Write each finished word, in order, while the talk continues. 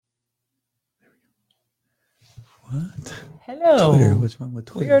What? Hello. Twitter. What's wrong with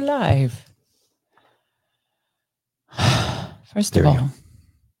Twitter? We are live. First of all.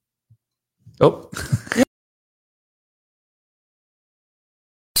 Oh.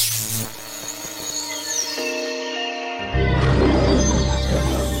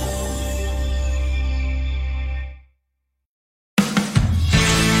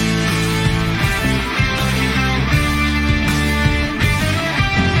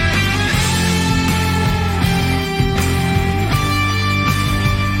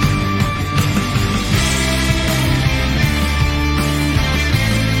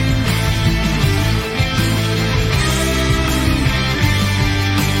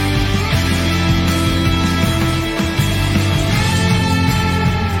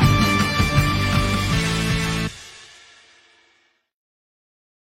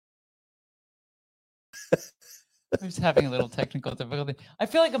 We're just having a little technical difficulty. I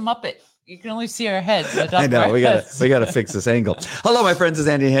feel like a Muppet. You can only see our heads. I know. We gotta fix this angle. Hello, my friends. It's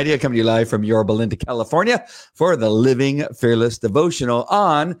Andy and Hetty. I come to you live from Yorba Linda, California for the Living Fearless devotional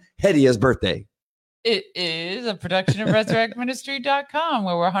on Hetty's birthday. It is a production of resurrectministry.com,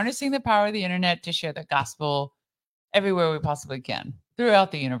 where we're harnessing the power of the internet to share the gospel everywhere we possibly can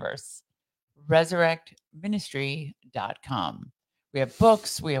throughout the universe. Resurrectministry.com. We have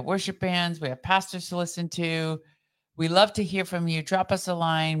books, we have worship bands, we have pastors to listen to. We love to hear from you. Drop us a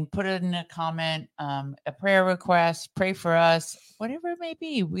line, put it in a comment, a prayer request, pray for us, whatever it may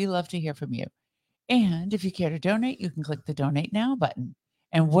be. We love to hear from you. And if you care to donate, you can click the donate now button.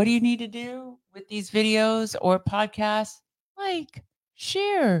 And what do you need to do with these videos or podcasts? Like,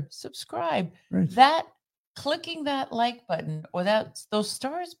 share, subscribe. Right. Clicking that like button or those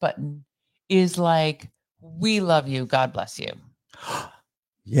stars button is like, we love you. God bless you.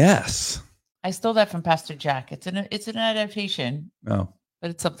 Yes. I stole that from Pastor Jack. It's an adaptation. Oh, but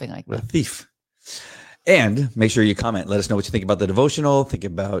it's something like what that. a thief. And make sure you comment. Let us know what you think about the devotional. Think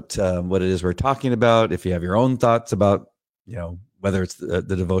about what it is we're talking about. If you have your own thoughts about, whether it's the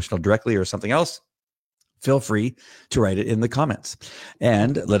devotional directly or something else, feel free to write it in the comments.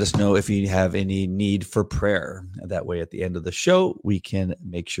 And let us know if you have any need for prayer. That way, at the end of the show, we can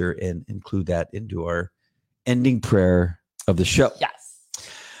make sure and include that into our ending prayer of the show. Yes.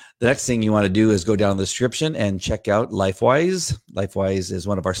 The next thing you want to do is go down the description and check out LifeWise. LifeWise is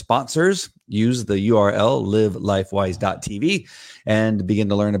one of our sponsors. Use the URL livelifewise.tv and begin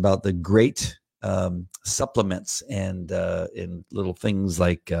to learn about the great supplements and little things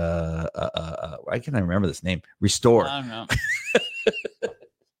like I can't remember this name. Restore. I don't know.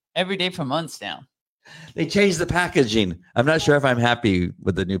 Every day for months now. They changed the packaging. I'm not sure if I'm happy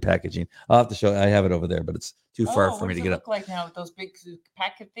with the new packaging. I'll have to show. I have it over there, but it's too far for me to get up. What does it look like now with those big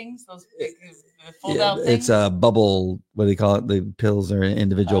packet things? Those big fold-out things? It's a bubble. What do they call it? The pills are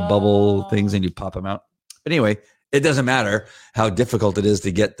individual bubble things, and you pop them out. But anyway, it doesn't matter how difficult it is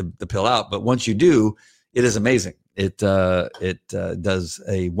to get the pill out. But once you do, it is amazing. It does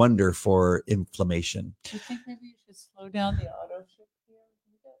a wonder for inflammation. Do you think maybe you should slow down the auto ship here?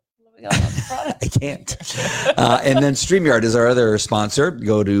 I can't. And then StreamYard is our other sponsor.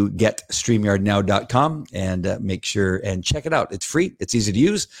 Go to getstreamyardnow.com and make sure and check it out. It's free. It's easy to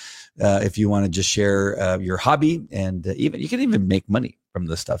use. If you want to just share your hobby, and even you can even make money from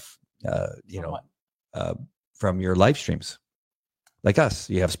this stuff. From your live streams, like us.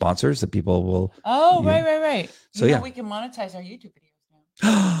 You have sponsors that people will. Oh, right. So we can monetize our YouTube videos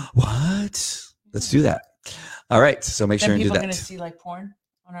now. What? Let's do that. All right. So make sure and do that. People are going to see like porn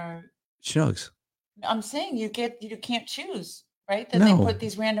on our. Shucks. I'm saying you can't choose, right? That they put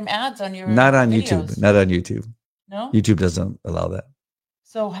these random ads on your Not on videos. YouTube. Not on YouTube. No? YouTube doesn't allow that.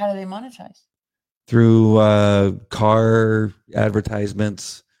 So how do they monetize? Through car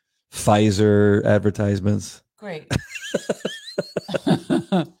advertisements, Pfizer advertisements. Great.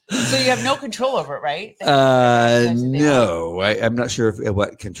 So you have no control over it, right? No. I'm not sure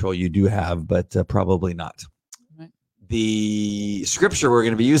what control you do have, but probably not. The scripture we're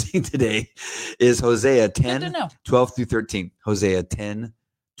going to be using today is Hosea 10, 12 through 13. Hosea 10,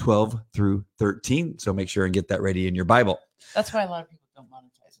 12 through 13. So make sure and get that ready in your Bible. That's why a lot of people don't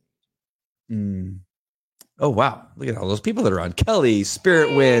monetize it. Oh, wow. Look at all those people that are on. Kelly,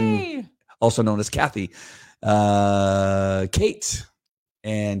 Spirit Wind, also known as Kathy, Kate,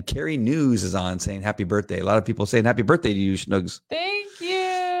 and Carrie News is on saying happy birthday. A lot of people saying happy birthday to you, Schnugs. Thank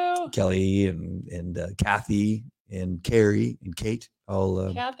you. Kelly and Kathy. And Carrie and Kate,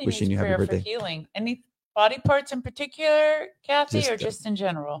 all wishing you happy birthday. For healing. Any body parts in particular, Kathy, or just in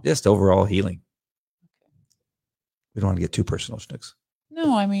general? Just overall healing. Okay. We don't want to get too personal, Schnucks.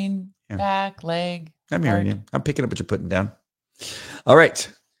 No, I mean back, leg. I'm hearing you. I'm picking up what you're putting down. All right.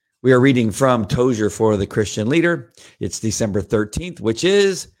 We are reading from Tozer for the Christian Leader. It's December 13th, which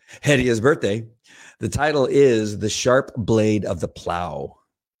is Hedia's birthday. The title is The Sharp Blade of the Plow.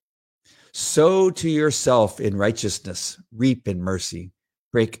 Sow to yourself in righteousness, reap in mercy.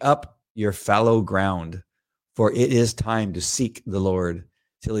 Break up your fallow ground, for it is time to seek the Lord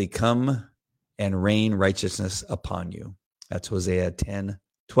till he come and rain righteousness upon you. That's Hosea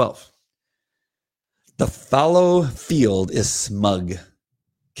 10:12. The fallow field is smug,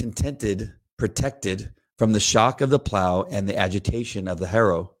 contented, protected from the shock of the plow and the agitation of the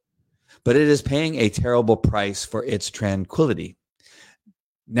harrow, but it is paying a terrible price for its tranquility.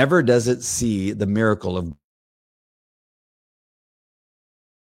 Never does it see the miracle of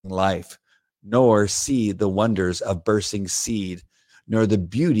life, nor see the wonders of bursting seed, nor the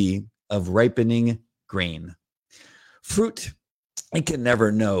beauty of ripening grain. Fruit it can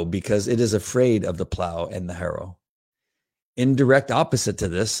never know because it is afraid of the plow and the harrow. In direct opposite to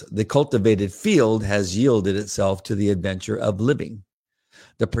this, the cultivated field has yielded itself to the adventure of living.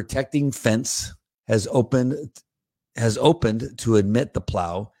 The protecting fence has opened to admit the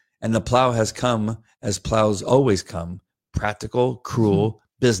plow, and the plow has come as plows always come, practical, cruel,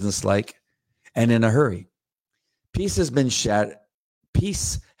 businesslike, and in a hurry. Peace has been shattered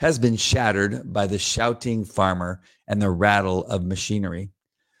by the shouting farmer and the rattle of machinery.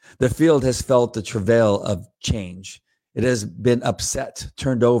 The field has felt the travail of change. It has been upset,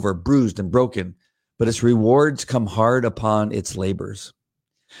 turned over, bruised, and broken, but its rewards come hard upon its labors.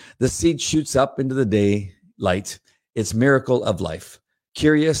 The seed shoots up into the daylight, its miracle of life,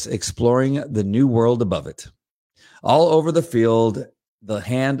 curious, exploring the new world above it. All over the field, the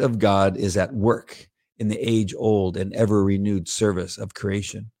hand of God is at work in the age-old and ever-renewed service of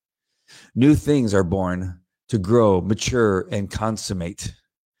creation. New things are born to grow, mature, and consummate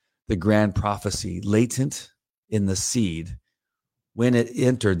the grand prophecy latent in the seed when it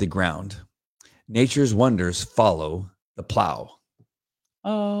entered the ground. Nature's wonders follow the plow.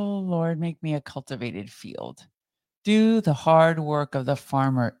 Oh, Lord, make me a cultivated field. Do the hard work of the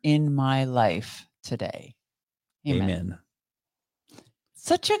farmer in my life today. Amen.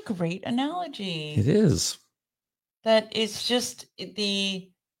 Such a great analogy. It is. That it's just the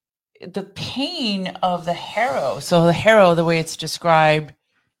pain of the harrow. So the harrow, the way it's described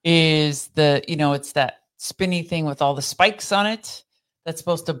is it's that spinny thing with all the spikes on it that's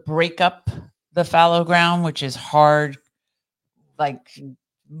supposed to break up the fallow ground, which is hard, like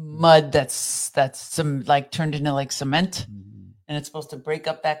mud that's some like turned into like cement, and it's supposed to break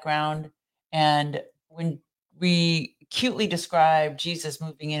up that ground. And when we cutely describe Jesus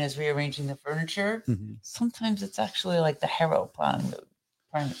moving in as rearranging the furniture, sometimes it's actually like the harrow plowing the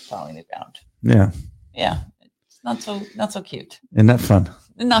ground. Yeah, it's not so cute and not fun.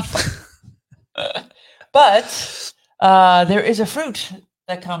 But there is a fruit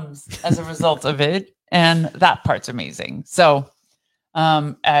that comes as a result of it, and that part's amazing. So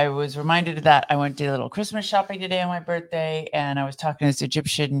I was reminded of that. I went to a little Christmas shopping today on my birthday, and I was talking to this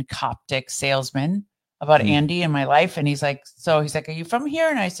Egyptian Coptic salesman about Andy and my life. And he's like, are you from here?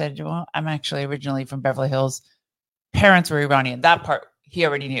 And I said, well, I'm actually originally from Beverly Hills. Parents were Iranian. That part, he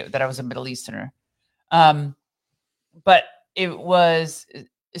already knew that I was a Middle Easterner. But it was,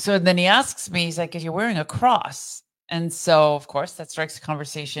 so then he asks me, he's like, is you're wearing a cross? And so, of course, that strikes a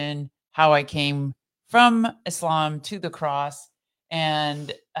conversation, how I came from Islam to the cross.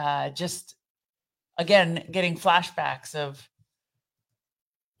 And just, again, getting flashbacks of,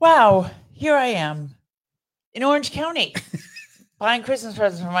 wow, here I am in Orange County buying Christmas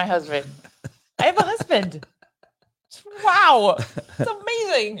presents for my husband. I have a husband. Wow, it's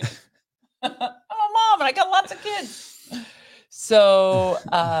amazing. I'm a mom and I got lots of kids. So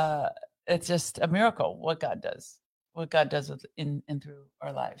it's just a miracle what God does in through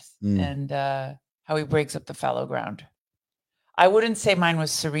our lives, and how he breaks up the fallow ground. I wouldn't say mine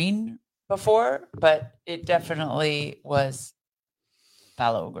was serene before, but it definitely was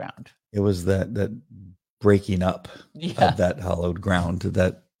fallow ground. It was that breaking up of that hollowed ground,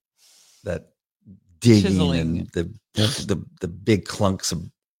 that digging, chiseling, and the big clumps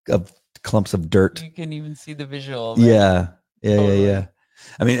of dirt. You can even see the visual. Right? Yeah.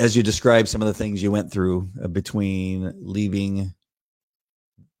 I mean, as you described some of the things you went through between leaving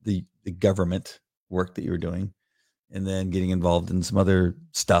the government work that you were doing and then getting involved in some other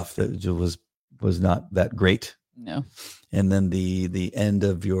stuff that was not that great. No. And then the end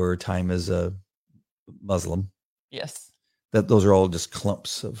of your time as a Muslim. Yes. Those are all just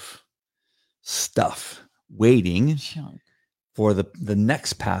clumps of stuff waiting for the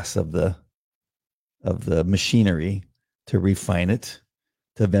next pass of the machinery to refine it,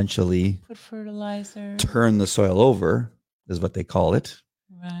 to eventually put fertilizer, turn the soil over, is what they call it.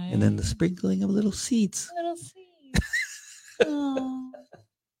 Right. And then the sprinkling of little seeds. Little seeds. Oh.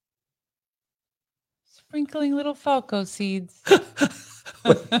 Sprinkling little Falco seeds.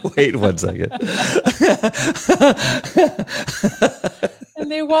 Wait 1 second. And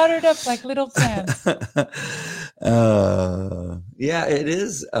they watered up like little plants. Yeah, it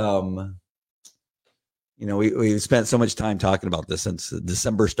is. We spent so much time talking about this since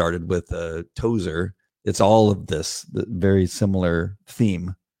December started with Tozer. It's all of this, the very similar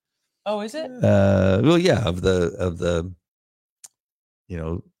theme. Oh, is it? Well, yeah, of the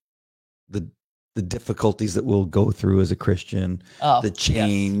the difficulties that we'll go through as a Christian, the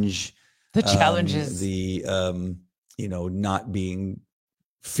change, the challenges, the not being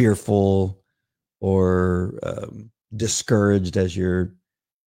fearful or discouraged as you're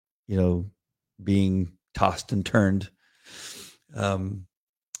being tossed and turned. And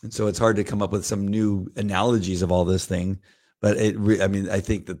so it's hard to come up with some new analogies of all this thing, but I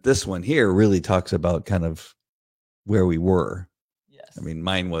think that this one here really talks about kind of where we were. Yes. I mean,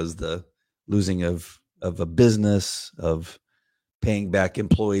 mine was the losing of a business, of paying back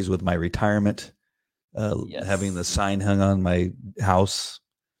employees with my retirement, having the sign hung on my house,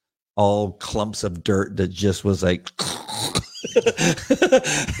 all clumps of dirt that just was like,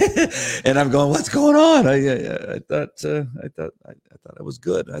 and I'm going, what's going on? I thought I was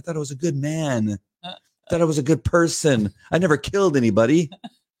good. I thought I was a good man. I thought I was a good person. I never killed anybody.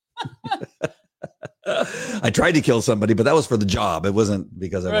 I tried to kill somebody, but that was for the job. It wasn't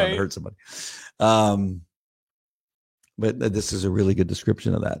because I wanted to hurt somebody. But this is a really good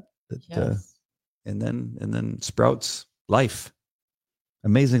description of that. Yes. And then sprouts life,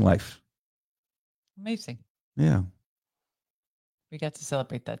 amazing life. Amazing. Yeah. We got to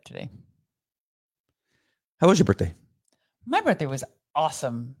celebrate that today. How was your birthday? My birthday was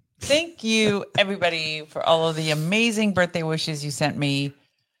awesome. Thank you, everybody, for all of the amazing birthday wishes you sent me.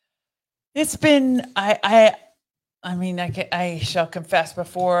 It's been, I shall confess,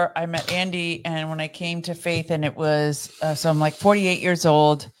 before I met Andy and when I came to faith, and it was, so I'm like 48 years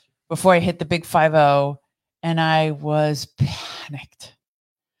old before I hit the big 50, and I was panicked.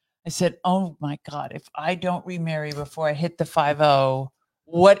 I said, oh my God, if I don't remarry before I hit the 50,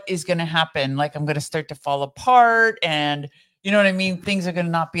 what is going to happen? Like, I'm going to start to fall apart, and you know what I mean? Things are going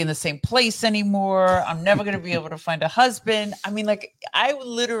to not be in the same place anymore. I'm never going to be able to find a husband. I mean, like, I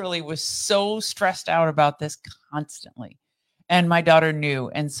literally was so stressed out about this constantly. And my daughter knew.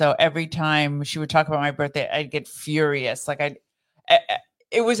 And so every time she would talk about my birthday, I'd get furious. Like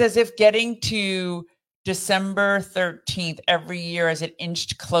it was as if getting to December 13th every year as it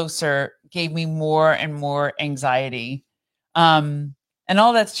inched closer gave me more and more anxiety. And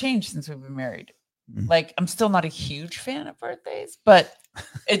all that's changed since we've been married. Like, I'm still not a huge fan of birthdays, but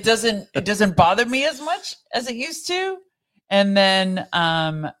it doesn't bother me as much as it used to. And then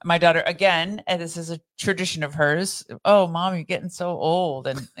my daughter, again, and this is a tradition of hers. Oh, Mom, you're getting so old,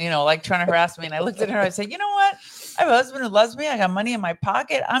 and like trying to harass me. And I looked at her, I said, you know what? I have a husband who loves me. I got money in my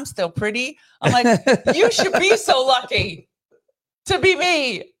pocket. I'm still pretty. I'm like, you should be so lucky to be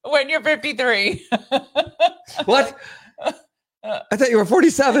me when you're 53. What? I thought you were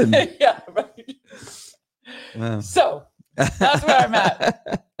 47. Yeah, right. Wow. So that's where I'm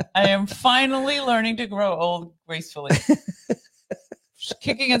at. I am finally learning to grow old gracefully.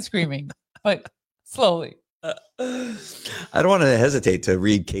 Kicking and screaming, but slowly. I don't want to hesitate to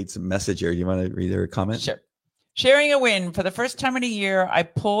read Kate's message here. Do you want to read her comment? Sure. Sharing a win. For the first time in a year, I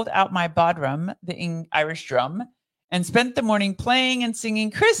pulled out my bodrum, the Irish drum, and spent the morning playing and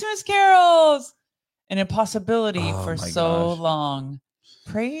singing Christmas carols. An impossibility for so long.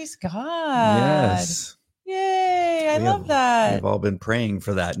 Praise God. Yes. Yay. I love that. We've all been praying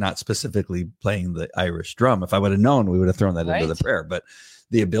for that, not specifically playing the Irish drum. If I would have known, we would have thrown that into the prayer, but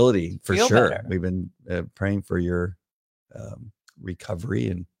the ability for sure. Better. We've been praying for your recovery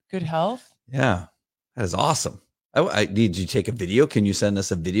and good health. Yeah. That is awesome. Did you take a video? Can you send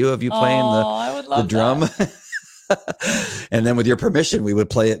us a video of you playing I would love the drum? And then with your permission, we would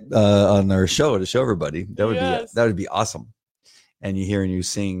play it on our show to show everybody. That would be awesome. And you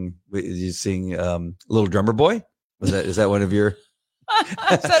sing Little Drummer Boy? Is that one of your?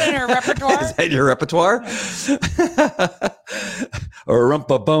 Is that in your repertoire? Is that your repertoire? Or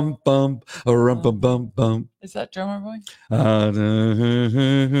rumpa bum bum, or rumpa bum bum. Is that Drummer Boy?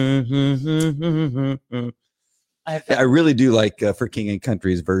 I really do like For King and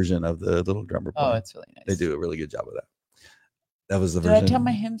Country's version of the Little Drummer Boy. Oh, it's really nice. They do a really good job of that. That was the version. Did I tell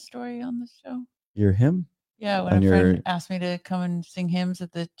my hymn story on the show? Your hymn? Yeah, when a friend asked me to come and sing hymns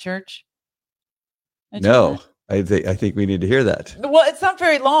at the church. No, I think we need to hear that. Well, it's not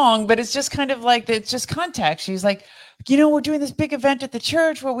very long, but it's just kind of like it's just context. She's like, we're doing this big event at the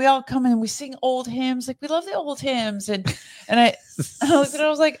church where we all come and we sing old hymns. Like we love the old hymns, and I looked at her, I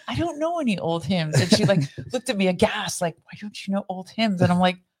was like, I don't know any old hymns, and she like looked at me aghast, like, why don't you know old hymns? And I'm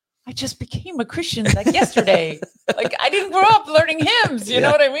like, I just became a Christian like yesterday. Like I didn't grow up learning hymns. You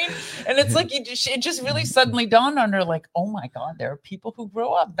know what I mean? And it's like it just really suddenly dawned on her, like, oh my God, there are people who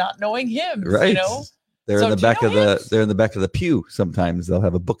grow up not knowing hymns. Right. You know. They're in the back of they're in the back of the pew. Sometimes they'll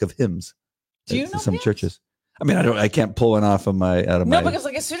have a book of hymns. Do you know some hymns? churches? I mean, I can't pull one off of my No, because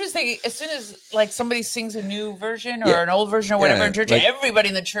like as soon as like somebody sings a new version or an old version or whatever in church, like, everybody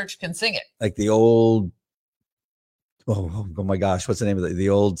in the church can sing it. Like the old oh my gosh, what's the name of the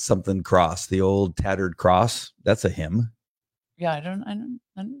old something cross, the old tattered cross? That's a hymn. Yeah, I don't know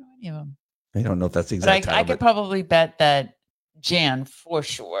any of them. I don't know if that's the exact title. I could probably bet that Jan for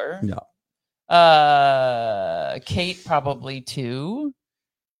sure. No. Kate probably too.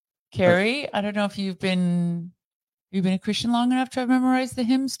 Carrie, I don't know if you've been a Christian long enough to have memorized the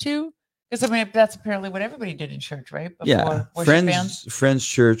hymns too. Because I mean, that's apparently what everybody did in church, right? Before Friends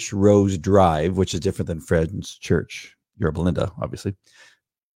Church Rose Drive, which is different than Friends Church Yorba Linda, obviously.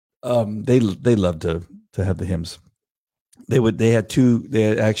 They love to have the hymns. They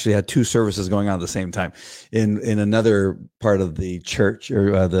actually had two services going on at the same time. In another part of the church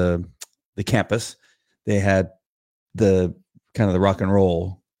or the campus, they had the kind of the rock and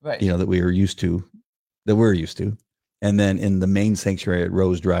roll, right, that we're used to. And then in the main sanctuary at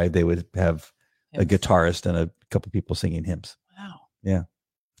Rose Drive, they would have a guitarist and a couple people singing hymns. Wow. Yeah.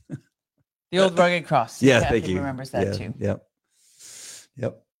 The old rugged cross. Yeah, thank you. Remembers that too.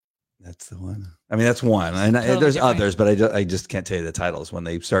 Yep. That's the one. I mean, that's one. And totally there's different. Others, but I just can't tell you the titles. When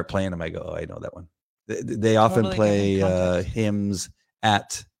they start playing them, I go, oh, I know that one. They often play hymns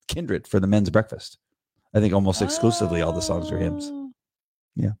at Kindred for the men's breakfast. I think almost exclusively all the songs are hymns.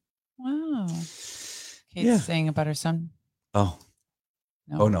 Yeah. Wow. Kate's saying about her son. Oh.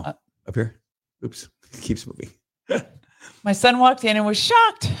 No. Oh, no. Up here. Oops. Keeps moving. My son walked in and was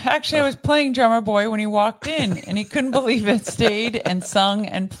shocked. Actually, I was playing Drummer Boy when he walked in, and he couldn't believe it. Stayed and sung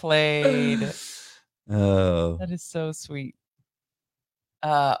and played. Oh. That is so sweet.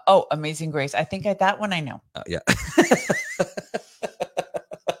 Amazing Grace. I think that one I know. Yeah.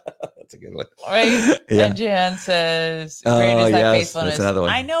 That's a good one. Right? Yeah. And Jan says, great is that faithfulness. That's another one.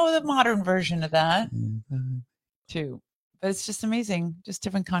 I know the modern version of that too. But it's just amazing. Just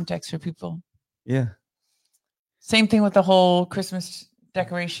different context for people. Yeah. Same thing with the whole Christmas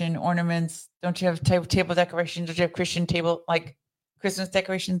decoration, ornaments. Don't you have table decorations? Don't you have Christian table, like Christmas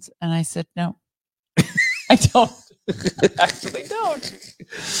decorations? And I said, no, I don't. Actually don't.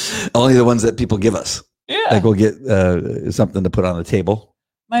 Only the ones that people give us. Yeah. Like we'll get something to put on the table.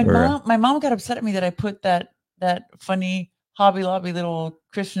 My mom got upset at me that I put that funny Hobby Lobby little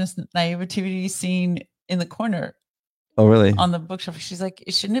Christmas naivety scene in the corner. Oh, really? On the bookshelf. She's like,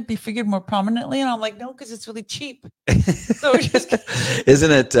 shouldn't it be figured more prominently? And I'm like, no, because it's really cheap. So just isn't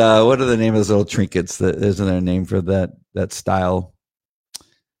it? What are the name of those little trinkets? Isn't there a name for that style?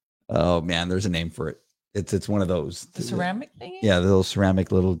 Oh man, there's a name for it. It's one of those. The ceramic thing. Yeah, the little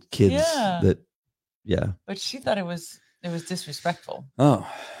ceramic little kids. Yeah. But she thought it was disrespectful. Oh.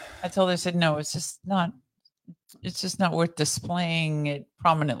 I told her, I said, no, it's just not worth displaying it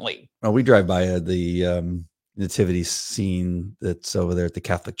prominently. Well, we drive by the nativity scene that's over there at the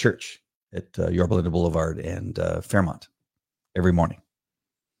Catholic Church at Yorba Linda Boulevard and Fairmont every morning.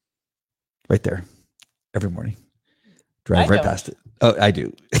 Right there. Every morning. Drive right past it. Oh, I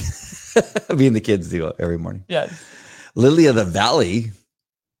do. Me and the kids do every morning. Yes. Lily of the Valley.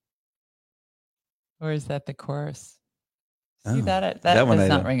 Or is that the chorus? See, that does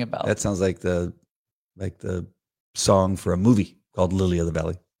not ring a bell. That sounds like the song for a movie called Lily of the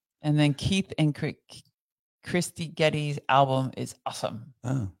Valley. And then Keith and Christy Getty's album is awesome.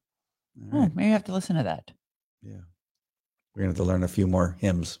 Oh, right. Maybe I have to listen to that. Yeah, we're gonna have to learn a few more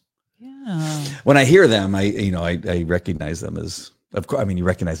hymns. Yeah. When I hear them, I recognize them as, of course. I mean, you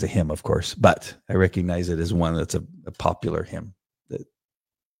recognize the hymn, of course, but I recognize it as one that's a popular hymn.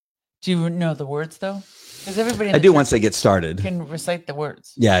 Do you know the words though? Because everybody I do once they get started. Can recite the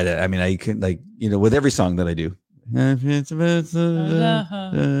words. Yeah, I mean, I can with every song that I do.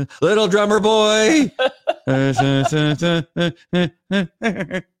 Little drummer boy.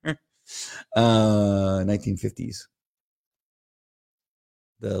 1950s.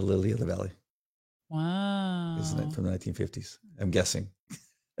 The Lily of the Valley. Wow. Isn't it from the 1950s? I'm guessing.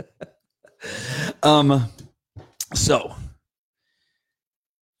 So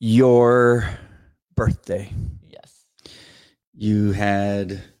your birthday. Yes. You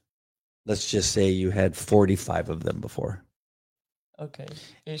had let's just say you had 45 of them before. Okay.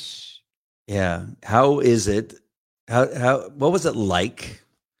 Ish. Yeah. How is it? What was it like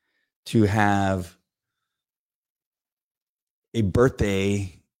to have a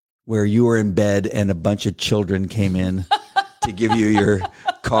birthday where you were in bed and a bunch of children came in to give you your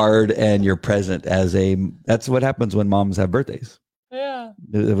card and your present that's what happens when moms have birthdays. Yeah.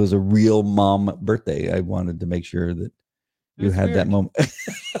 It was a real mom birthday. I wanted to make sure that you had that moment.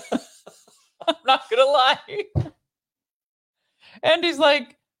 I'm not going to lie. Andy's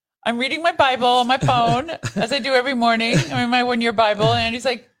like, I'm reading my Bible on my phone as I do every morning. I'm in my 1-year Bible. And he's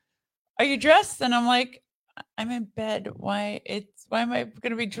like, are you dressed? And I'm like, I'm in bed. Why am I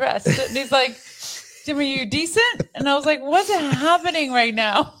going to be dressed? And he's like, Jim, are you decent? And I was like, what's happening right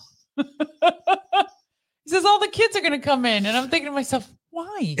now? He says, all the kids are going to come in. And I'm thinking to myself,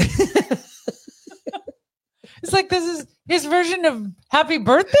 why? It's like, this is his version of happy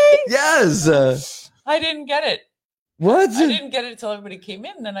birthday? Yes. I didn't get it. What? I didn't get it until everybody came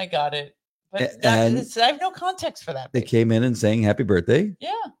in, then I got it. But I have no context for that. They came in and sang happy birthday.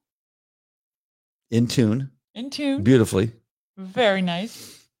 Yeah. In tune. Beautifully. Very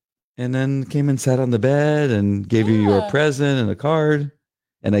nice. And then came and sat on the bed and gave you your present and a card.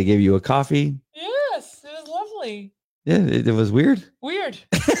 And I gave you a coffee. Yes, it was lovely. Yeah, it was weird. Weird.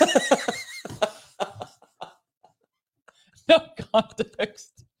 No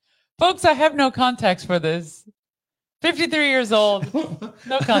context. Folks, I have no context for this. 53 years old.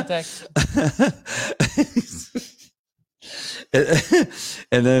 No context.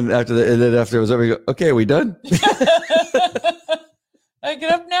 and then after it was over, you go, okay, are we done? I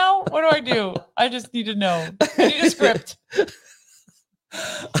get up now? What do I do? I just need to know. I need a script.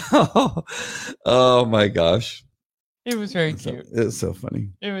 Oh my gosh. It was very cute. It's so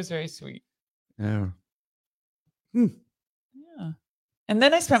funny. It was very sweet. Yeah. Yeah. And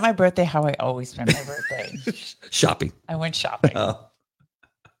then I spent my birthday how I always spend my birthday. Shopping. I went shopping.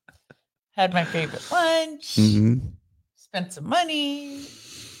 Had my favorite lunch. Spent some money.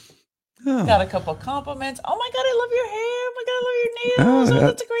 Got a couple compliments. Oh my God, I love your hair. Oh my God, I love your nails. Oh,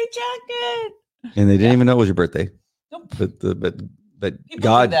 that's a great jacket. And they didn't even know it was your birthday. Nope. But People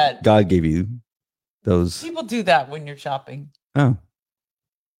God, do that. God gave you those. People do that when you're shopping. Oh.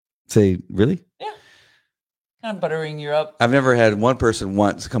 Say, really? Yeah. Kind of buttering you up. I've never had one person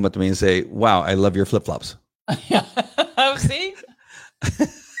once come up to me and say, wow, I love your flip-flops. Yeah. See?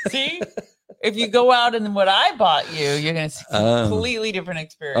 See? If you go out and what I bought you, you're going to see a completely different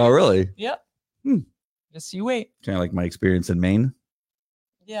experience. Oh, really? Yep. Just you wait. Kind of like my experience in Maine.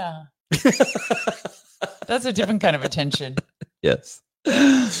 Yeah. That's a different kind of attention. Yes.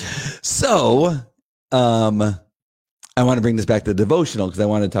 So, I want to bring this back to the devotional because I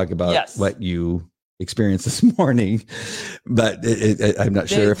want to talk about what you experienced this morning, but I'm not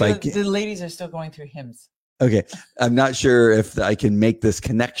sure if the ladies are still going through hymns. Okay. I'm not sure if I can make this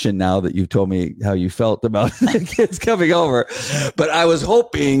connection now that you've told me how you felt about the kids coming over, but I was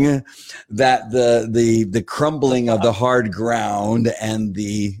hoping that the crumbling of the hard ground and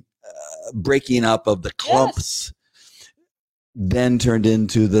the breaking up of the clumps then turned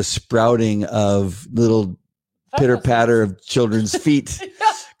into the sprouting of little pitter patter of children's feet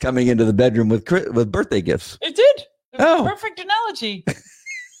coming into the bedroom with birthday gifts. It did. It was a perfect analogy.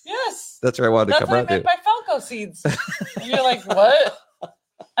 Yes. That's where I wanted to come out. That's what I meant by Falco seeds. And you're like, what?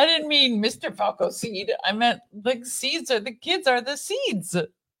 I didn't mean Mr. Falco seed. I meant the kids are the seeds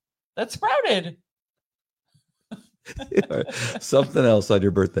that sprouted. Something else on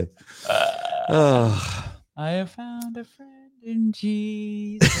your birthday. I have found a friend in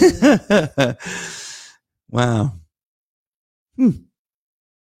Jesus. Wow. It's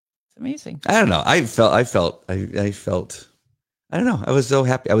amazing. I don't know. I felt, I don't know. I was so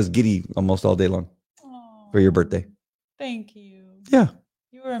happy. I was giddy almost all day long for your birthday. Thank you. Yeah.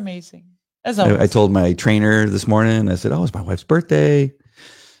 You were amazing. As always. I told my trainer this morning, I said, oh, it's my wife's birthday.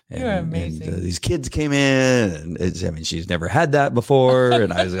 You were amazing. And, these kids came in and she's never had that before.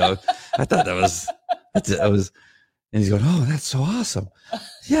 And I was going, I thought that was, and he's going, oh, that's so awesome.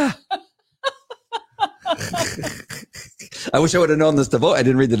 Yeah. I wish I would have known this I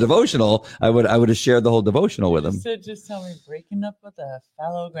didn't read the devotional. I would have shared the whole devotional with him. Just tell me breaking up with a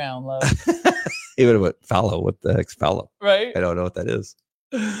fallow ground, love. He would have went fallow. What the heck's fallow? Right. I don't know what that is.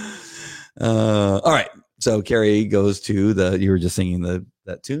 All right. So Carrie goes to you were just singing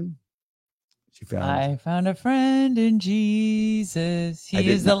that tune. I found a friend in Jesus. He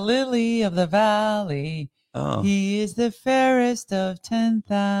is the lily of the valley. Oh. He is the fairest of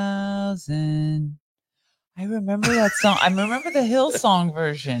 10,000. I remember that song. I remember the Hillsong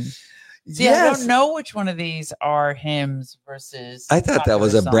version. See, I don't know which one of these are hymns versus. I thought that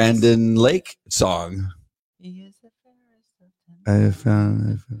was a songs. Brandon Lake song. He is the fairest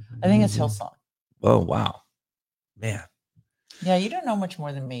of I think it's Hillsong. Oh, wow. Man. Yeah, you don't know much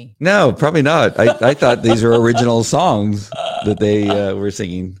more than me. No, probably not. I thought these were original songs that they were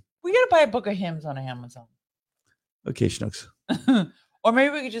singing. We got to buy a book of hymns on Amazon. Okay, Schnooks. Or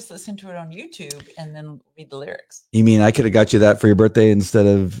maybe we could just listen to it on YouTube and then read the lyrics. You mean I could have got you that for your birthday instead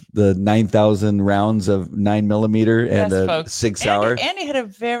of the 9,000 rounds of 9mm and a folks. 6 hour? Andy had a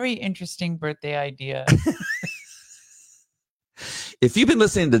very interesting birthday idea. If you've been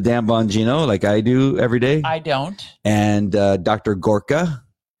listening to Dan Bongino like I do every day, I don't. And Dr. Gorka,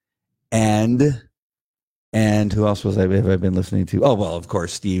 and who else have I been listening to? Oh, well, of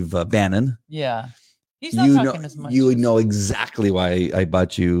course, Steve Bannon. Yeah. He's not talking as much. You would know exactly why I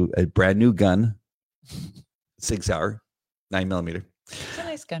bought you a brand new gun, 6 hour, 9mm. It's a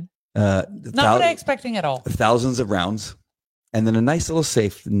nice gun. Not what I'm expecting at all. Thousands of rounds. And then a nice little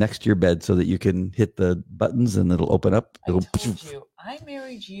safe next to your bed so that you can hit the buttons and it'll open up. I told you, I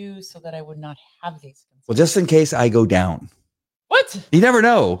married you so that I would not have these concerns. Well, just in case I go down. What? You never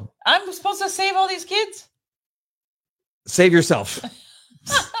know. I'm supposed to save all these kids? Save yourself.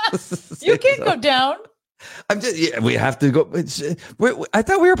 You can't go down. We have to go. I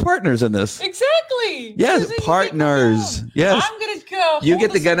thought we were partners in this. Exactly. Yes, partners. Yes. I'm going to go. You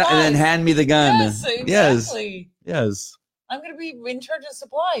get the gun and then hand me the gun. Yes, exactly. Yes. I'm going to be in charge of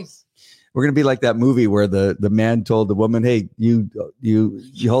supplies. We're going to be like that movie where the man told the woman, hey, you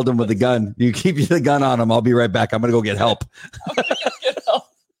hold him with the gun. You keep the gun on him. I'll be right back. I'm going to go get help.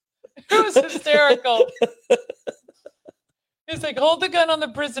 It was hysterical. He's like, hold the gun on the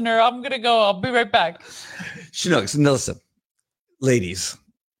prisoner. I'm going to go. I'll be right back. Chinooks, listen, ladies,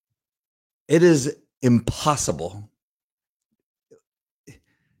 it is impossible.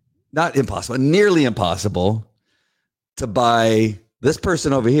 Not impossible, nearly impossible to buy this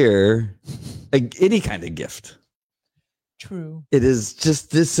person over here any kind of gift. True. It is just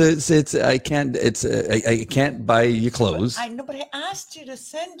this. I can't buy you clothes. I know, but I asked you to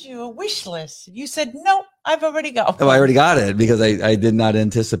send you a wish list. You said no. I've already got. Oh, I already got it because I did not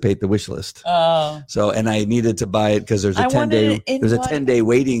anticipate the wish list. Oh. So and I needed to buy it because there's a 10-day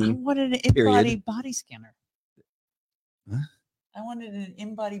waiting. I wanted an in-body body scanner. Huh? I wanted an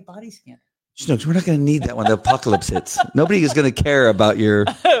in-body body scanner. Snooks, we're not going to need that when the apocalypse hits. Nobody is going to care about your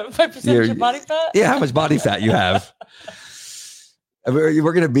 5% of body fat. Yeah, how much body fat you have.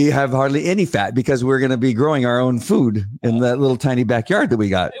 We're going to have hardly any fat because we're going to be growing our own food in that little tiny backyard that we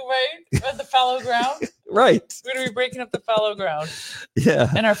got. Right, at the fallow ground. Right. We're going to be breaking up the fallow ground.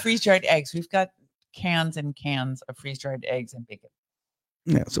 Yeah. And our freeze-dried eggs. We've got cans and cans of freeze-dried eggs and bacon.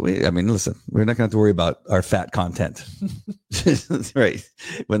 Yeah. So listen, we're not going to have to worry about our fat content. Right.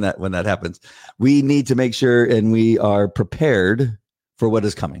 When that happens, we need to make sure and we are prepared for what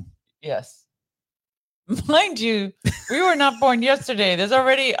is coming. Yes. Mind you, we were not born yesterday. There's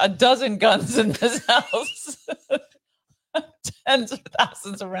already a dozen guns in this house. Tens of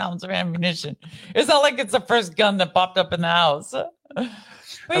thousands of rounds of ammunition. It's not like it's the first gun that popped up in the house.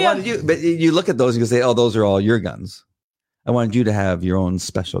 But you look at those and you say, oh, those are all your guns. I wanted you to have your own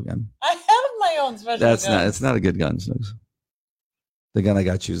special gun. I have my own special gun. It's not a good gun, Snooks. The gun I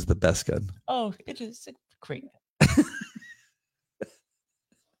got you is the best gun. Oh, it is great.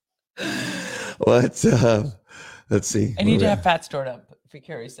 Let's see. I need to have fat stored up,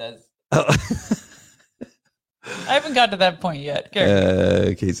 Carrie says. Oh. I haven't got to that point yet.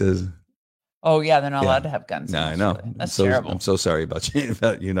 Kate says. Oh, yeah, they're not allowed to have guns. No, I know. That's terrible. I'm so sorry about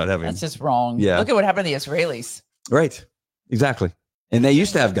you not having. That's just wrong. Yeah. Look at what happened to the Israelis. Right. Exactly. And they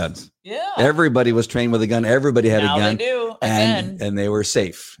used to have guns. Yeah. Everybody was trained with a gun. Everybody had a gun. They do. And they were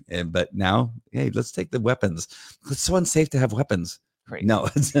safe. But now, hey, let's take the weapons. It's so unsafe to have weapons. Great. No,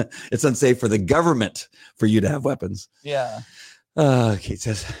 it's unsafe for the government for you to have weapons. Yeah. Kate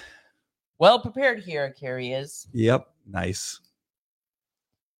says. Well prepared here, Carrie is. Yep. Nice.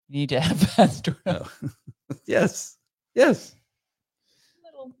 You need to have fast. Yes. Yes.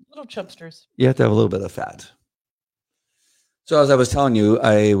 Little chubsters. You have to have a little bit of fat. So as I was telling you,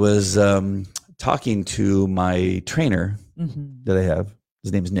 I was talking to my trainer that I have.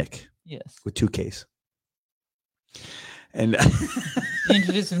 His name is Nick. Yes. With 2 Ks. And you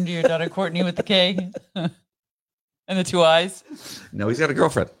introduce him to your daughter Courtney with the K and the 2 I's. No, he's got a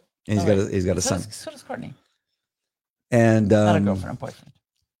girlfriend. And he's got a son. So does Courtney. And not a girlfriend, a boyfriend.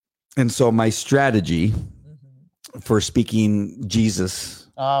 And so my strategy for speaking Jesus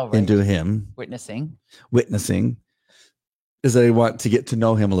into him, witnessing, is that I want to get to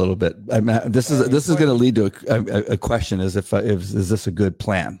know him a little bit. This is going to lead to a question: is is this a good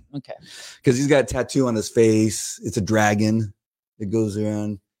plan? Okay. Because he's got a tattoo on his face. It's a dragon that goes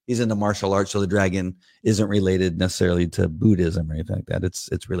around. He's into martial arts, so the dragon isn't related necessarily to Buddhism or anything like that.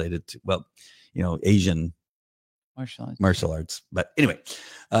 It's related to Asian martial arts. But anyway,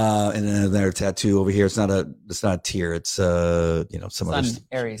 and then another tattoo over here. It's not a tear. It's some other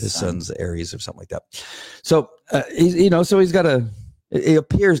his son's Aries or something like that. So he's got it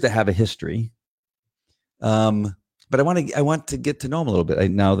appears to have a history. But I want to get to know him a little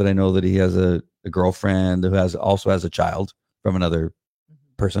bit now that I know that he has a girlfriend who also has a child from another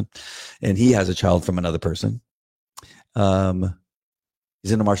person, and he has a child from another person.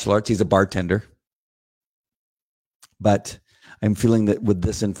 He's into martial arts. He's a bartender. But I'm feeling that with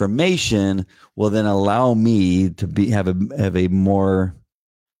this information will then allow me to have a more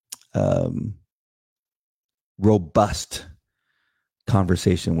robust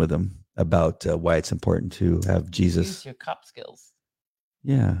conversation with him about why it's important to have Jesus. Use your cop skills.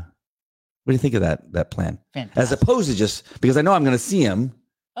 Yeah. What do you think of that plan? Fantastic. As opposed to just because I know I'm going to see him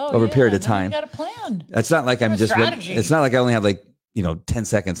over a period of time. You got a plan. It's not like it's not like I only have 10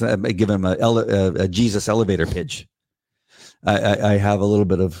 seconds. I give him a Jesus elevator pitch. I have a little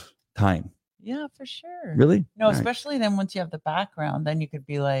bit of time. Yeah, for sure. Really? No, all especially then once you have the background, then you could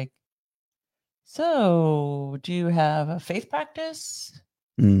be like, so do you have a faith practice?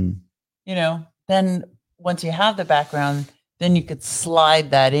 Then once you have the background, then you could slide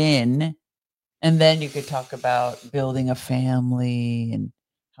that in, and then you could talk about building a family and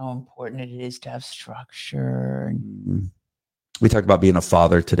how important it is to have structure. We talked about being a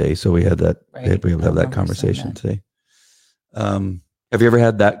father today, so we had that. Right. We have that conversation today. Have you ever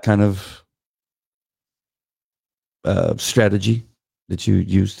had that kind of strategy that you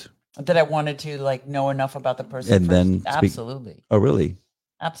used? That I wanted to know enough about the person and first? Then absolutely. Oh, really?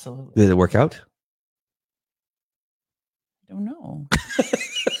 Absolutely. Did it work out? I don't know.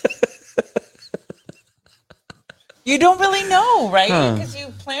 You don't really know, right? Because you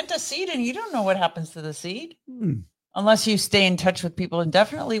plant a seed and you don't know what happens to the seed unless you stay in touch with people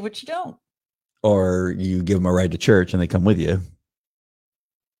indefinitely, which you don't. Or you give them a ride to church and they come with you.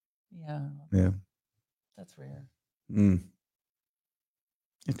 Yeah. That's rare.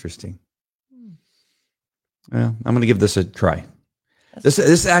 Interesting. Yeah, I'm going to give this a try.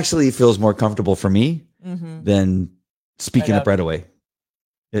 This actually feels more comfortable for me than speaking up right away.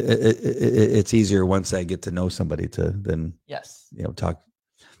 It's easier once I get to know somebody to then talk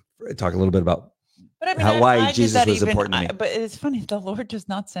a little bit about. But I mean, why Jesus was important to me. But it's funny, the Lord does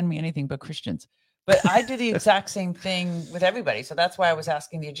not send me anything but Christians. But I do the exact same thing with everybody. So that's why I was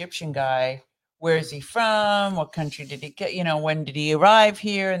asking the Egyptian guy, where is he from? What country did he get? When did he arrive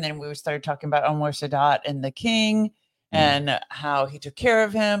here? And then we started talking about Anwar Sadat and the king and how he took care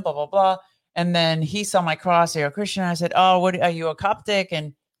of him, blah, blah, blah. And then he saw my cross. You're a Christian. I said, oh, what are you, a Coptic?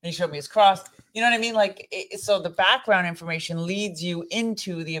 And he showed me his cross. You know what I mean? So the background information leads you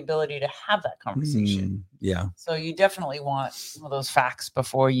into the ability to have that conversation. Yeah. So you definitely want some of those facts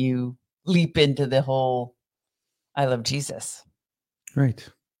before you leap into the whole, I love Jesus. Right.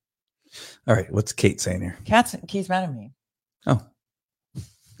 All right. What's Kate saying here? Kate's mad at me. Oh,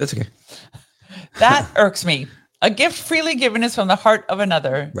 that's okay. That irks me. A gift freely given is from the heart of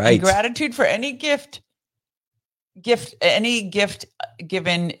another. Right. And gratitude for any gift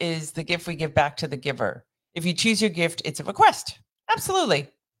given is the gift we give back to the giver. If you choose your gift, it's a request. Absolutely.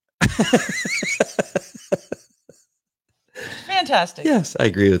 Fantastic. Yes, I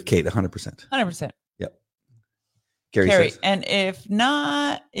agree with Kate 100%. 100%. Yep. Carrie says, and if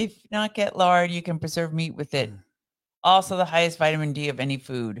not get lard, you can preserve meat with it. Also the highest vitamin D of any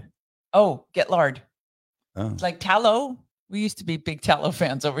food. Oh, get lard. Oh. Like tallow. We used to be big tallow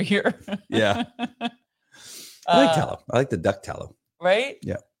fans over here. Yeah. I like tallow. I like the duck tallow. Right?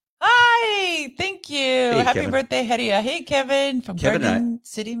 Yeah. Hi. Thank you. Hey, Happy Kevin. birthday, Hedia. Hey, Kevin from Garden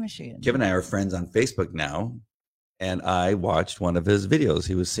City, Michigan. Kevin and I are friends on Facebook now, and I watched one of his videos.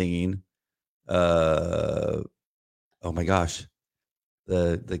 He was singing, oh my gosh,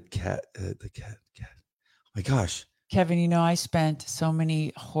 the cat. Oh my gosh. Kevin, I spent so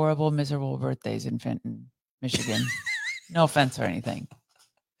many horrible, miserable birthdays in Fenton, Michigan. No offense or anything.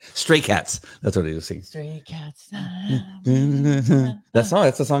 Stray Cats. That's what he was singing. Stray Cats. That's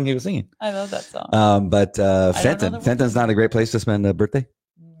the song he was singing. I love that song. But Fenton's not a great place to spend a birthday?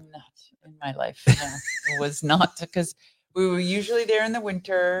 Not in my life. No. It was not, because we were usually there in the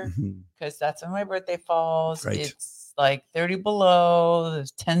winter because that's when my birthday falls. Right. It's like 30 below.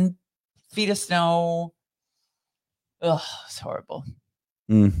 There's 10 feet of snow. Ugh, it's horrible.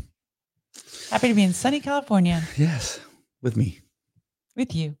 Happy to be in sunny California. Yes. with me.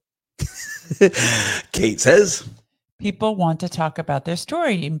 With you. Kate says, people want to talk about their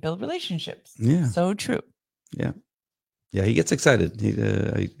story and build relationships. Yeah. So true. Yeah. Yeah. He gets excited.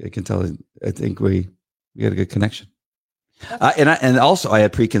 I can tell. I think we had a good connection. And also I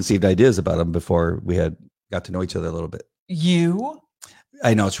had preconceived ideas about him before we had got to know each other a little bit.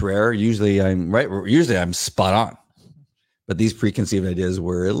 I know it's rare. Usually I'm right. Usually I'm spot on, but these preconceived ideas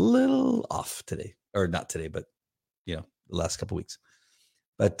were a little off today, or not today, but the last couple of weeks.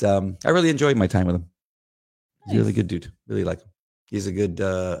 But I really enjoyed my time with him. He's a really good dude. Really like him. He's a good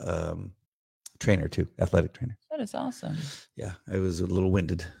trainer too, athletic trainer. That is awesome. Yeah, I was a little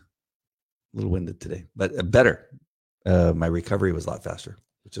winded today, but better. My recovery was a lot faster,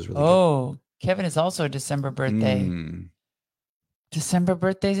 which is really good. Kevin is also a December birthday. December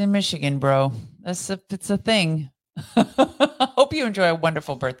birthdays in Michigan, bro. It's a thing. Hope you enjoy a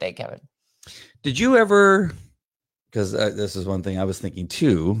wonderful birthday, Kevin. Did you ever, because this is one thing I was thinking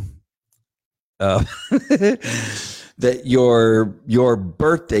too, that your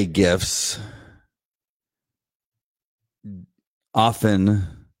birthday gifts often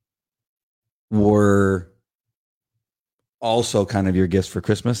were also kind of your gifts for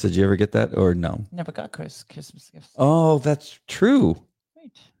Christmas. Did you ever get that, or no? Never got Christmas gifts. Oh, that's true.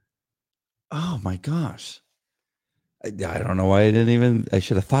 Right. Oh my gosh. I don't know why I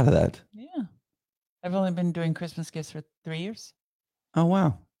should have thought of that. Yeah. I've only been doing Christmas gifts for 3 years. Oh,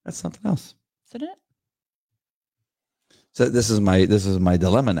 wow. That's something else. Isn't it? So this is my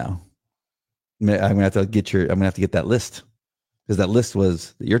dilemma now. I'm gonna have to get that list, because that list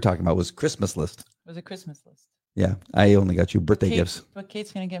that you're talking about was Christmas list. It was a Christmas list. Yeah, I only got you birthday gifts. But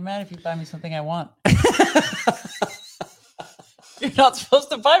Kate's gonna get mad if you buy me something I want. You're not supposed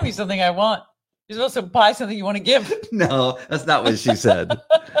to buy me something I want. You're supposed to buy something you want to give. No, that's not what she said.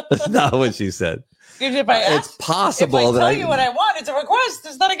 That's not what she said. It's possible if I that tell you what I want, it's a request.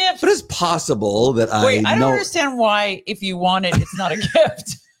 It's not a gift. But it's possible that I don't understand why, if you want it, it's not a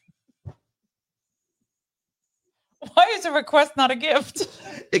gift. Why is a request not a gift?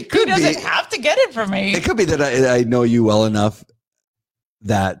 It could be. He doesn't have to get it for me. It could be that I know you well enough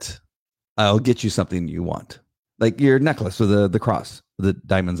that I'll get you something you want, like your necklace with the cross, with the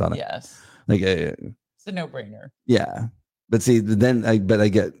diamonds on it. Yes, like it's a no-brainer. Yeah, but see, then I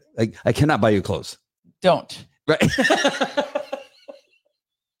cannot buy you clothes. Don't. Right.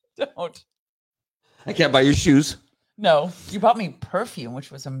 Don't. I can't buy you shoes. No, you bought me perfume,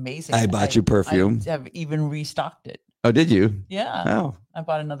 which was amazing. I bought you perfume. I have even restocked it. Oh, did you? Yeah. Oh, I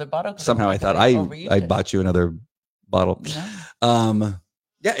bought another bottle. Somehow I thought I bought you another bottle. No.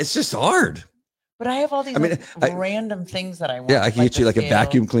 Yeah, it's just hard. But I have all these random things that I want. Yeah, I can get you like a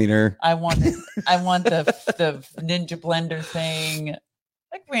vacuum cleaner. I want the Ninja blender thing,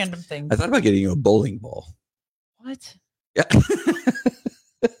 like random things. I thought about getting you a bowling ball. What? Yeah.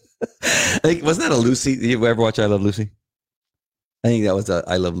 I think, wasn't that a Lucy? Did you ever watch I Love Lucy? I think that was a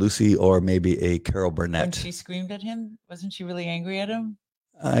I Love Lucy, or maybe a Carol Burnett. When she screamed at him, wasn't she really angry at him?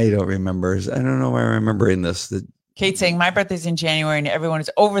 I don't remember. I don't know why I'm remembering this. Kate saying my birthday's in January and everyone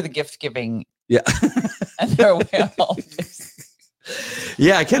is over the gift giving. Yeah. And they're away on holidays.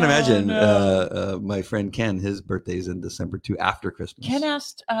 Yeah, I can't imagine. No. My friend Ken, his birthday's in December too, after Christmas. Ken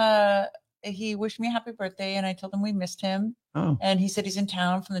asked, he wished me a happy birthday, and I told him we missed him. Oh. And he said he's in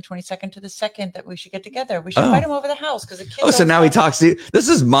town from the 22nd to the 2nd, that we should get together. We should invite him over the house because the kids. Oh, so now he talks to you. This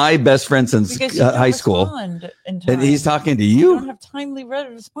is my best friend since high school. And he's talking to you? I don't have timely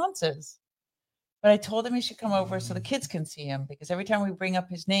responses. But I told him he should come over so the kids can see him, because every time we bring up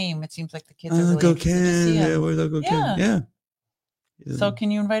his name, it seems like the kids are really interested to see him. Yeah, where's Uncle Ken? Yeah. So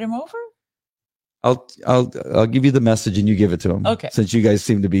can you invite him over? I'll give you the message and you give it to him. Okay. Since you guys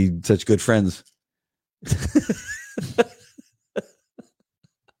seem to be such good friends.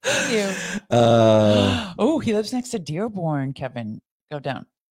 Thank you. He lives next to Dearborn, Kevin. Go down.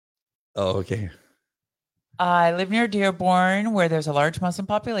 Oh, okay. I live near Dearborn, where there's a large Muslim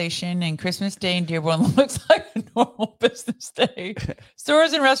population, and Christmas Day in Dearborn looks like a normal business day.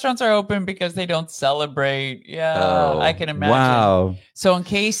 Stores and restaurants are open because they don't celebrate. Yeah, I can imagine. Wow. So in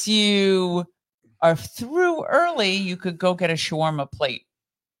case you are through early, you could go get a shawarma plate.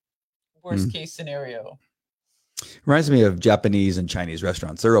 Worst case scenario. Reminds me of Japanese and Chinese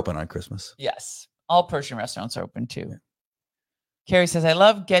restaurants. They're open on Christmas. Yes. All Persian restaurants are open too. Yeah. Carrie says, I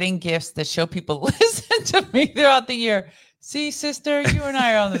love getting gifts that show people listen to me throughout the year. See, sister, you and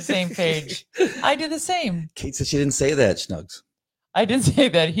I are on the same page. I do the same. Kate said she didn't say that, Snugs. I didn't say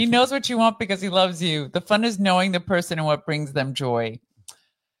that. He knows what you want because he loves you. The fun is knowing the person and what brings them joy.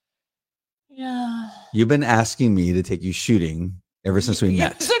 Yeah. You've been asking me to take you shooting ever since we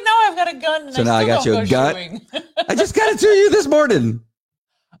met. So now I've got a gun. And so now I got you a gun. I just got it to you this morning.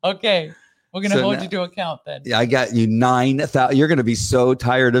 Okay. We're going to hold you to account then. Yeah, I got you 9,000. You're going to be so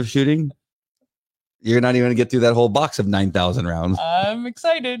tired of shooting. You're not even going to get through that whole box of 9,000 rounds. I'm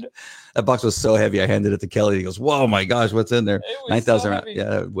excited. That box was so heavy. I handed it to Kelly. He goes, "Whoa, my gosh, what's in there?" 9,000 rounds. Yeah,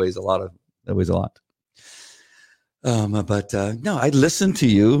 that weighs a lot. But no, I listened to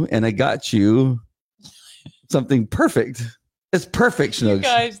you and I got you something perfect. It's perfect, Schnugs. You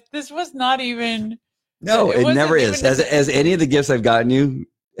guys, this was not even. No, it never is. Has any of the gifts I've gotten you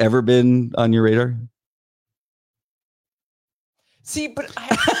ever been on your radar? See, but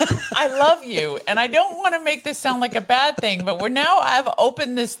I love you, and I don't want to make this sound like a bad thing, but I've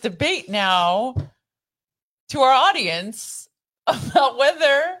opened this debate now to our audience about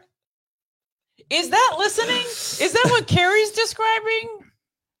whether is that listening? Is that what Carrie's describing?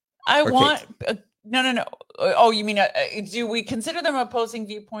 No. Oh, you mean do we consider them opposing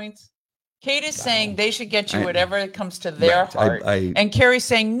viewpoints? Kate is saying they should get you whatever comes to their heart, and Carrie's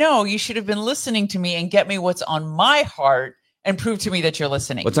saying no, you should have been listening to me and get me what's on my heart. And prove to me that you're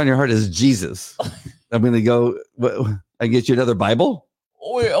listening. What's on your heart is Jesus. I'm going to go. I get you another Bible.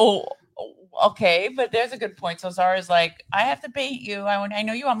 Oh, okay, but there's a good point. So Zara's like, I have to paint you. I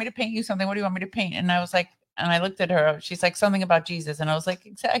know you want me to paint you something. What do you want me to paint? And I was like, and I looked at her. She's like, something about Jesus, and I was like,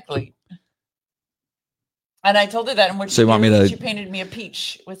 exactly. And I told her that, and she painted me a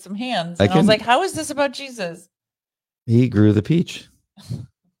peach with some hands, and I was like, how is this about Jesus? He grew the peach.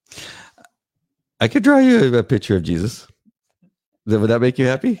 I could draw you a picture of Jesus. Would that make you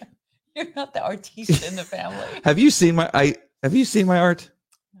happy? You're not the artiste in the family. Have you seen my art?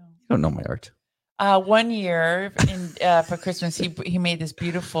 No. You don't know my art. 1 year for Christmas, he made this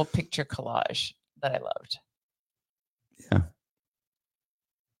beautiful picture collage that I loved. Yeah.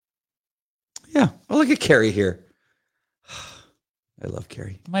 Yeah. Well, look at Carrie here. I love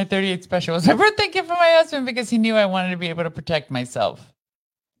Carrie. My 38th special was my birthday gift for my husband because he knew I wanted to be able to protect myself.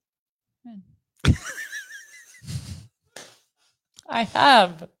 I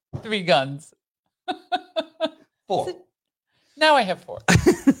have 3 guns. 4. Now I have 4.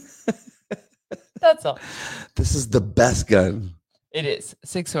 That's all. This is the best gun. It is.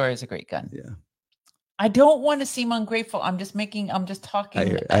 6-4 is a great gun. Yeah. I don't want to seem ungrateful. I'm just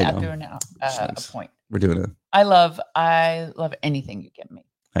talking after a point. We're doing it. I love anything you give me.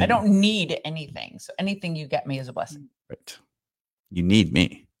 I don't need anything. So anything you get me is a blessing. Right. You need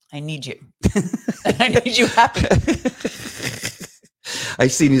me. I need you. I need you happy. I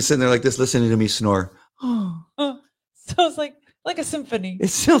seen you sitting there like this, listening to me snore. Sounds like a symphony. It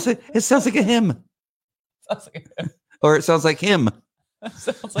sounds like a hymn. Sounds like a hymn. Or it sounds like him.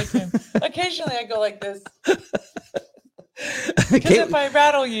 Sounds like him. Occasionally I go like this. Because if I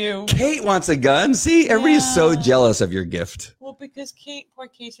rattle you. Kate wants a gun. See, everybody's so jealous of your gift. Well, because poor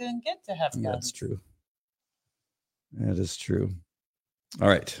Kate didn't get to have guns. That's true. That is true. All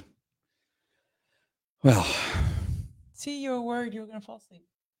right. Well. See, you were worried you were going to fall asleep.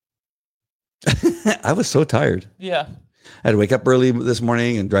 I was so tired. Yeah. I had to wake up early this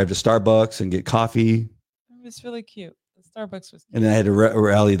morning and drive to Starbucks and get coffee. It was really cute. The Starbucks was cute. And then I had to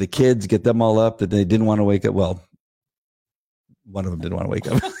rally the kids, get them all up that they didn't want to wake up. Well, one of them didn't want to wake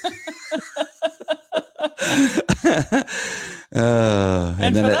up.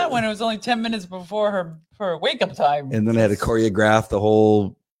 and for that one, it was only 10 minutes before her wake-up time. And then I had to choreograph the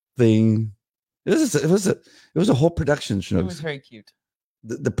whole thing. It was a whole production, Schnugs. It was very cute.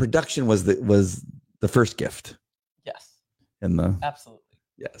 The production was the first gift. Yes. Absolutely.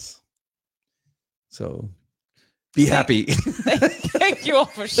 Yes. So be happy. Thank you all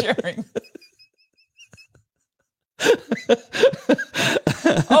for sharing.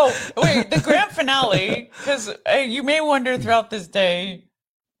 Oh, wait, the grand finale, because you may wonder throughout this day,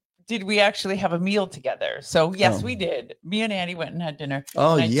 did we actually have a meal together? So yes, we did. Me and Andy went and had dinner.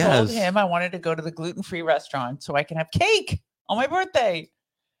 Oh, and I told him I wanted to go to the gluten-free restaurant so I can have cake on my birthday.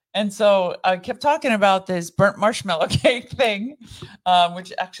 And so I kept talking about this burnt marshmallow cake thing,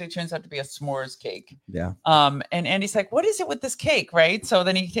 which actually turns out to be a s'mores cake. Yeah. And Andy's like, what is it with this cake? Right. So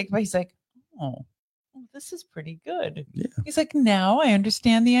then he's like, oh, this is pretty good. Yeah. He's like, now I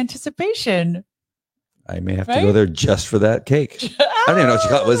understand the anticipation. I may have to go there just for that cake. I don't even know what you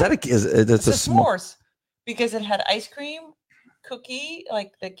call it. Was that it's a s'mores because it had ice cream, cookie,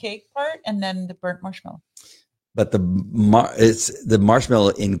 like the cake part, and then the burnt marshmallow. But it's the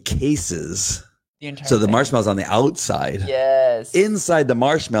marshmallow encases. So the marshmallow's on the outside. Yes. Inside the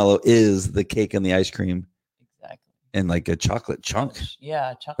marshmallow is the cake and the ice cream. Exactly. And like a chocolate chunk.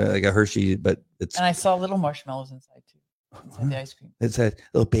 Yeah, chocolate. Like a Hershey, but it's. And I saw little marshmallows inside too. Inside the ice cream. It said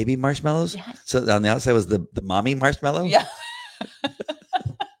little baby marshmallows. Yes. So on the outside was the mommy marshmallow. Yeah.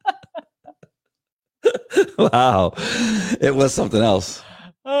 Wow. It was something else.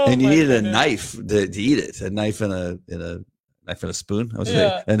 Oh, And you my needed a goodness. knife to eat it. A knife and a knife and a spoon. I was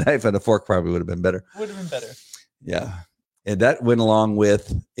Yeah. saying a knife and a fork probably would have been better. Would have been better. Yeah. And that went along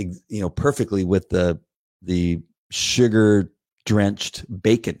with, perfectly with the sugar drenched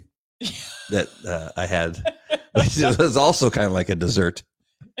bacon that I had, which was also kind of like a dessert.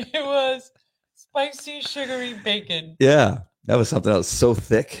 It was spicy, sugary bacon. Yeah. That was something else so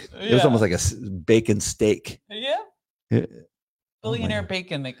thick. It was Yeah. almost like a bacon steak. Yeah. Yeah. Billionaire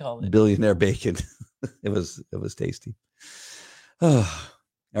bacon, they call it. Billionaire bacon. It was tasty. Oh,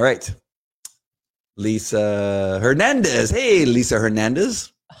 all right. Lisa Hernandez. Hey, Lisa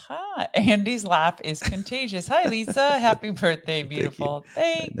Hernandez. Hi. Andy's laugh is contagious. Hi, Lisa. Happy birthday, beautiful.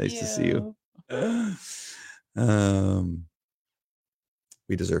 Thank you. Nice to see you.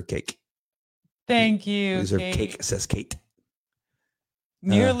 We deserve cake. Thank you. We deserve Kate. cake, says Kate.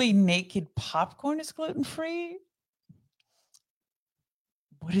 Nearly naked popcorn is gluten-free.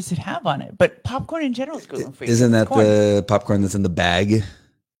 What does it have on it? But popcorn in general is gluten-free. Isn't that the popcorn that's in the bag?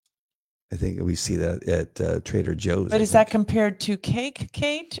 I think we see that at Trader Joe's. But is that compared to cake,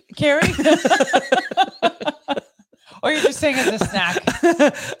 Kate, Carrie? Or you're just saying as a snack?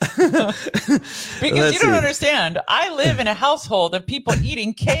 Because you don't understand. I live in a household of people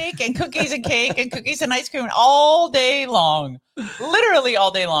eating cake and cookies and ice cream all day long. Literally all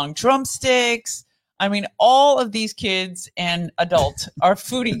day long. Drumsticks. I mean, all of these kids and adults are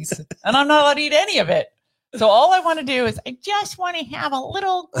foodies, and I'm not allowed to eat any of it. So all I want to do is I just want to have a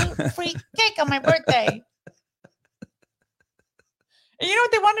little gluten-free cake on my birthday. And you know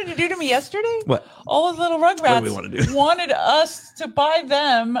what they wanted to do to me yesterday? What? All those little rugrats What do we want to do? wanted us to buy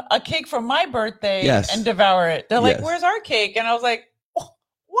them a cake for my birthday and devour it. They're like, where's our cake? And I was like,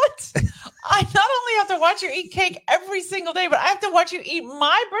 what? I not only have to watch you eat cake every single day, but I have to watch you eat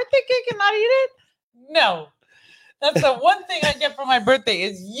my birthday cake and not eat it? No. That's the one thing I get for my birthday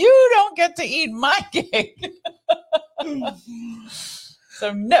is you don't get to eat my cake.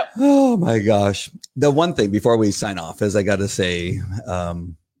 So no. Oh my gosh. The one thing before we sign off is I got to say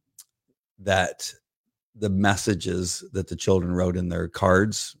that the messages that the children wrote in their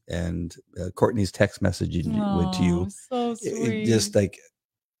cards and Courtney's text message went to you. So sweet. It just like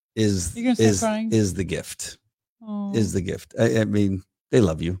is the gift. Oh. Is the gift. I mean, they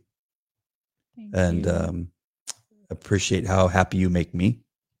love you. Thank you. Appreciate how happy you make me.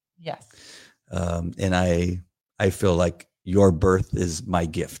 Yes. And I feel like your birth is my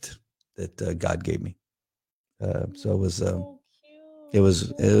gift that God gave me. So it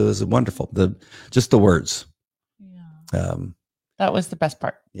was wonderful. Just the words. Yeah. That was the best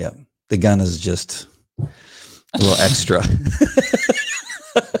part. Yeah. The gun is just a little extra.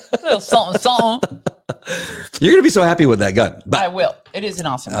 A little something. You're going to be so happy with that gun. But I will. It is an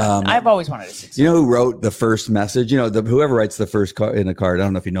awesome gun. I've always wanted a 6. You know who wrote the first message? Whoever writes the first in a card. I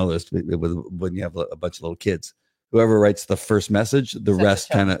don't know if you know this, but when you have a bunch of little kids, whoever writes the first message, the rest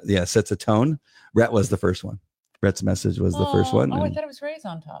kind of sets a tone. Rhett was the first one. Rhett's message was the first one. Oh, I thought it was Ray's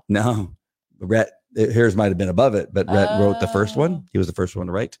on top. No, Rhett. Hers might have been above it, but Rhett wrote the first one. He was the first one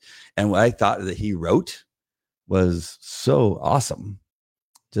to write, and what I thought that he wrote was so awesome.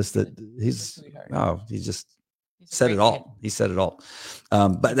 Just that he just said it all. Kid. He said it all.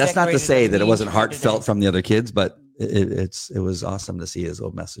 But that's not to say that it wasn't heartfelt from the other kids, but it was awesome to see his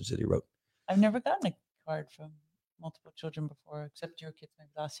old message that he wrote. I've never gotten a card from multiple children before, except your kids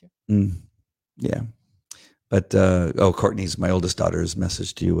maybe last year. Yeah. But Courtney's, my oldest daughter's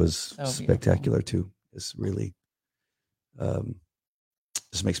message to you was spectacular too. It's really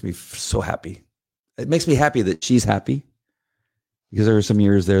just makes me so happy. It makes me happy that she's happy, because there were some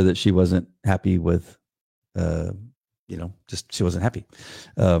years there that she wasn't happy with, just she wasn't happy.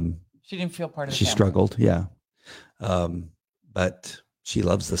 She didn't feel part of it. She struggled. Yeah. But she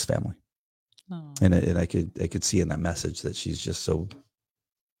loves this family. Oh. And I could see in that message that she's just so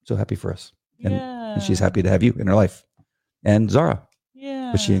happy for us. And she's happy to have you in her life, and Zara,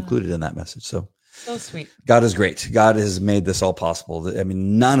 which she included in that message. So sweet. God is great. God has made this all possible. I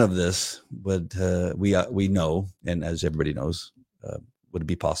mean, none of this would we know, and as everybody knows, would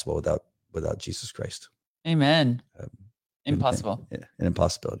be possible without Jesus Christ. Amen. Impossible. An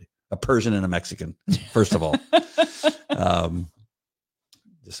impossibility. A Persian and a Mexican, first of all.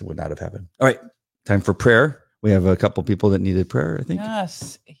 This would not have happened. All right, time for prayer. We have a couple people that needed prayer, I think.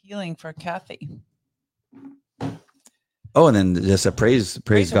 Yes, healing for Kathy. Oh, and then just a praise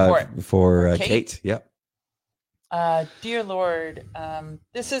God for Kate. Yep. Dear Lord,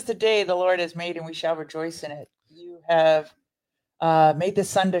 this is the day the Lord has made, and we shall rejoice in it. You have made the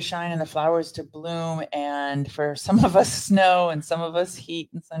sun to shine and the flowers to bloom, and for some of us snow and some of us heat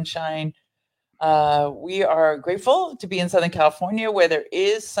and sunshine. We are grateful to be in Southern California where there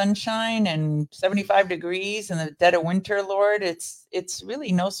is sunshine and 75 degrees in the dead of winter, Lord. It's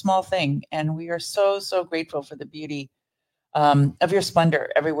really no small thing. And we are so, so grateful for the beauty of your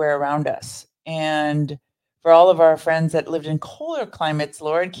splendor everywhere around us. And for all of our friends that lived in colder climates,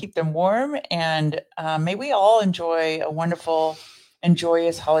 Lord, keep them warm. And may we all enjoy a wonderful and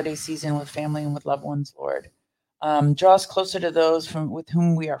joyous holiday season with family and with loved ones, Lord. Draw us closer to those with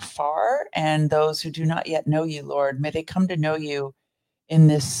whom we are far and those who do not yet know you, Lord. May they come to know you in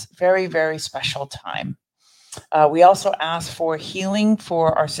this very, very special time. We also ask for healing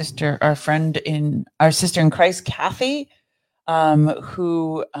for our sister in Christ, Kathy,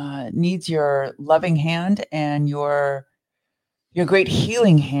 who needs your loving hand and your great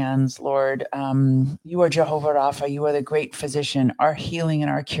healing hands, Lord. You are Jehovah Rapha. You are the great physician. Our healing and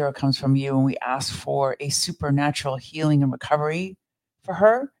our cure comes from you, and we ask for a supernatural healing and recovery for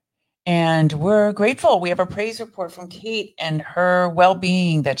her. And we're grateful. We have a praise report from Kate and her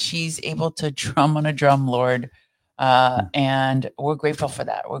well-being, that she's able to drum on a drum, Lord. And we're grateful for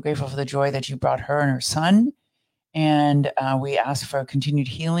that. We're grateful for the joy that you brought her and her son. And we ask for continued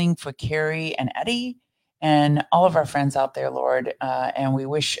healing for Carrie and Eddie and all of our friends out there, Lord. And we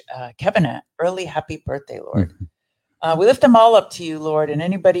wish Kevin an early happy birthday, Lord. We lift them all up to you, Lord, and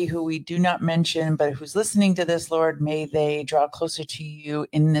anybody who we do not mention, but who's listening to this, Lord, may they draw closer to you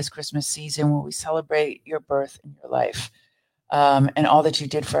in this Christmas season where we celebrate your birth and your life and all that you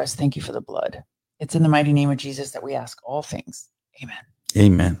did for us. Thank you for the blood. It's in the mighty name of Jesus that we ask all things. Amen.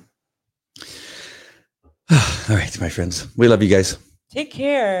 Amen. All right, my friends. We love you guys. Take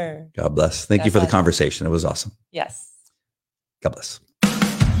care. God bless. Thank you for the conversation. It was awesome. Yes. God bless.